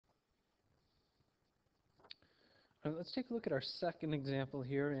Let's take a look at our second example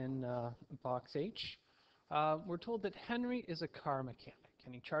here in box H. We're told that Henry is a car mechanic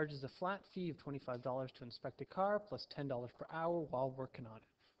and he charges a flat fee of $25 to inspect a car plus $10 per hour while working on it.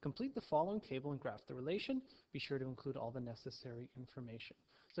 Complete the following table and graph the relation. Be sure to include all the necessary information.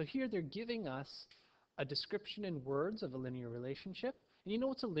 So here they're giving us a description in words of a linear relationship. And you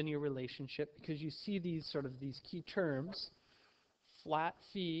know it's a linear relationship because you see these key terms, flat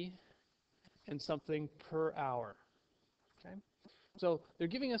fee and something per hour. Okay? So they're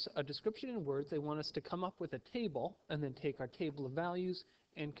giving us a description in words. They want us to come up with a table and then take our table of values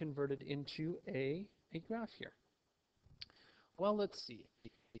and convert it into a graph here. Well, let's see.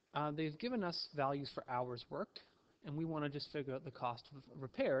 They've given us values for hours worked, and we want to just figure out the cost of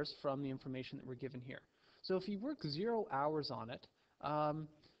repairs from the information that we're given here. So if you work 0 hours on it,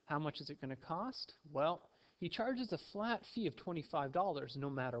 how much is it going to cost? Well, he charges a flat fee of $25 no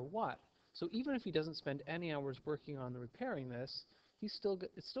matter what. So even if he doesn't spend any hours working on repairing this, it's still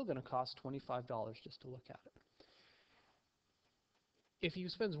going to cost $25 just to look at it. If he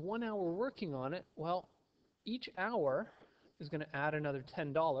spends 1 hour working on it, well, each hour is going to add another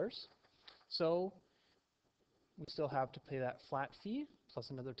 $10. So we still have to pay that flat fee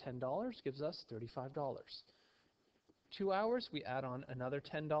plus another $10 gives us $35. 2 hours, we add on another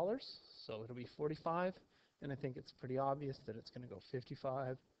 $10, so it'll be $45. And I think it's pretty obvious that it's going to go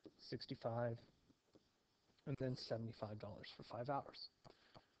 $55, $65, and then $75 for 5 hours.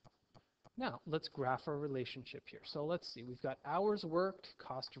 Now, let's graph our relationship here. So let's see, we've got hours worked,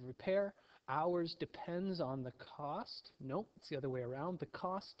 cost of repair. Hours depends on the cost. Nope, it's the other way around. The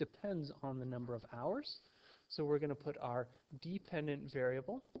cost depends on the number of hours. So we're going to put our dependent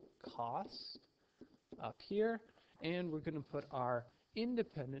variable, cost, up here. And we're going to put our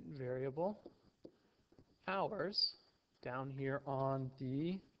independent variable, hours, down here on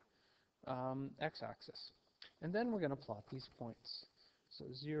the x-axis. And then we're going to plot these points. So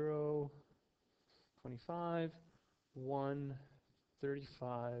 0, 25, 1,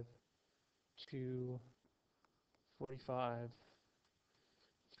 35, 2, 45,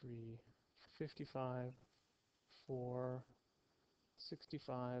 3, 55, 4,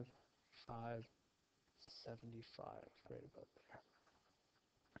 65, 5, 75, right about there.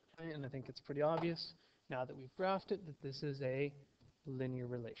 Okay, and I think it's pretty obvious now that we've graphed it that this is a linear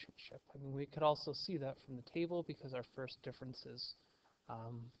relationship. I mean, we could also see that from the table because our first differences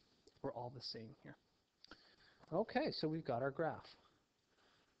were all the same here. Okay, so we've got our graph.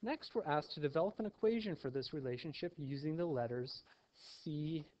 Next, we're asked to develop an equation for this relationship using the letters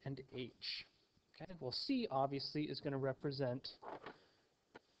C and H. Okay, well, C obviously is going to represent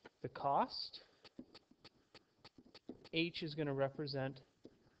the cost. H is going to represent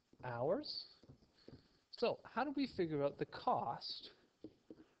hours. So how do we figure out the cost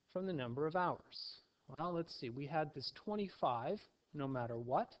from the number of hours? Well, let's see. We had this 25 no matter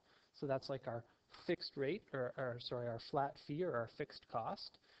what. So that's like our fixed rate, or our flat fee or our fixed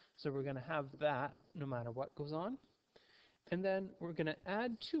cost. So we're going to have that no matter what goes on. And then we're going to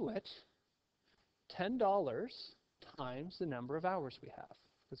add to it $10 times the number of hours we have,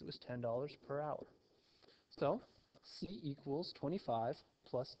 because it was $10 per hour. So C equals 25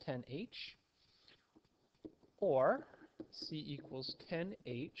 plus 10H, or C equals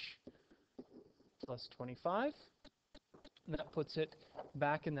 10H plus 25. And that puts it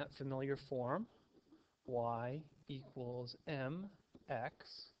back in that familiar form, y equals mx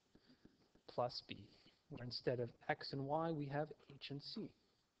plus b, where instead of x and y, we have h and c.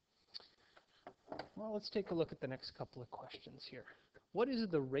 Well, let's take a look at the next couple of questions here. What is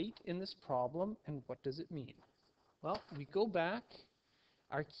the rate in this problem, and what does it mean? Well, we go back.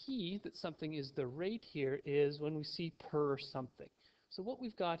 Our key that something is the rate here is when we see per something. So what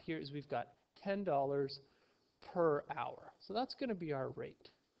we've got here is we've got $10 per hour. So that's going to be our rate.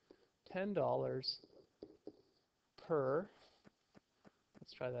 $10 per,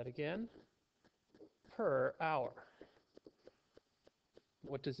 let's try that again, per hour.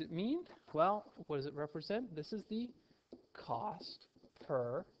 What does it mean? Well, what does it represent? This is the cost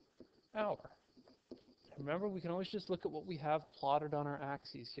per hour. Remember, we can always just look at what we have plotted on our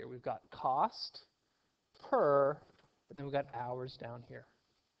axes here. We've got cost per, and then we've got hours down here.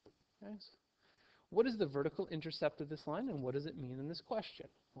 Okay, so what is the vertical intercept of this line, and what does it mean in this question?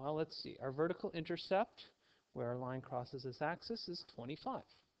 Well, let's see. Our vertical intercept, where our line crosses this axis, is 25.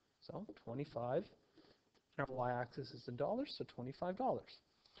 So 25, and our y-axis is in dollars, so $25.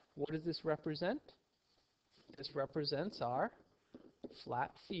 What does this represent? This represents our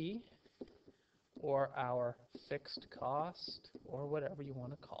flat fee, or our fixed cost, or whatever you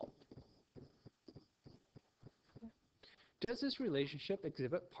want to call it. Does this relationship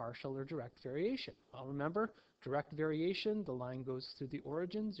exhibit partial or direct variation? Well, remember, direct variation, the line goes through the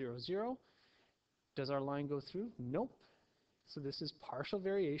origin, 0, 0. Does our line go through? Nope. So this is partial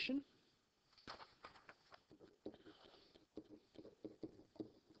variation.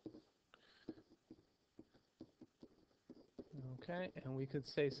 Okay, and we could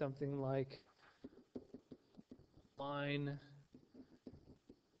say something like line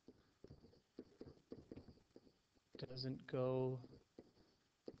doesn't go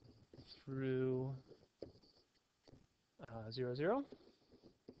through 0, 0.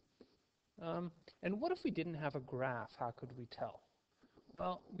 And what if we didn't have a graph? How could we tell?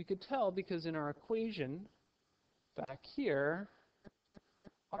 Well, we could tell because in our equation back here,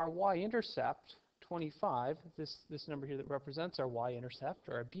 our y-intercept, 25, this number here that represents our y-intercept,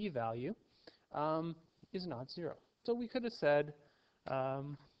 or our b value, is not 0. So we could have said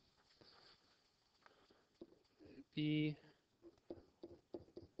b,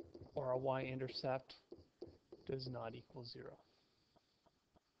 or our y-intercept, does not equal 0.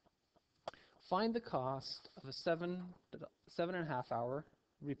 Find the cost of a 7.5 hour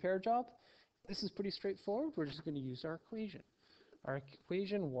repair job. This is pretty straightforward. We're just going to use our equation. Our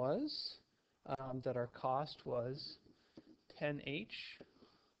equation was that our cost was 10h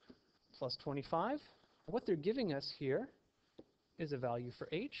plus 25. What they're giving us here is a value for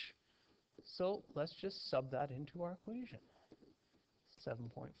h. So let's just sub that into our equation.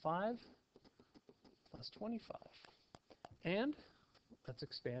 7.5 plus 25. And let's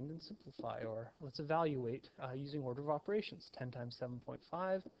expand and simplify, or let's evaluate using order of operations. 10 times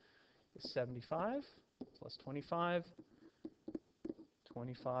 7.5 is 75, plus 25,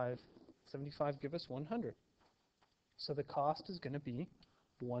 25, 75 give us 100. So the cost is going to be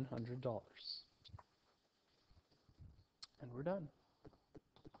 $100. And we're done.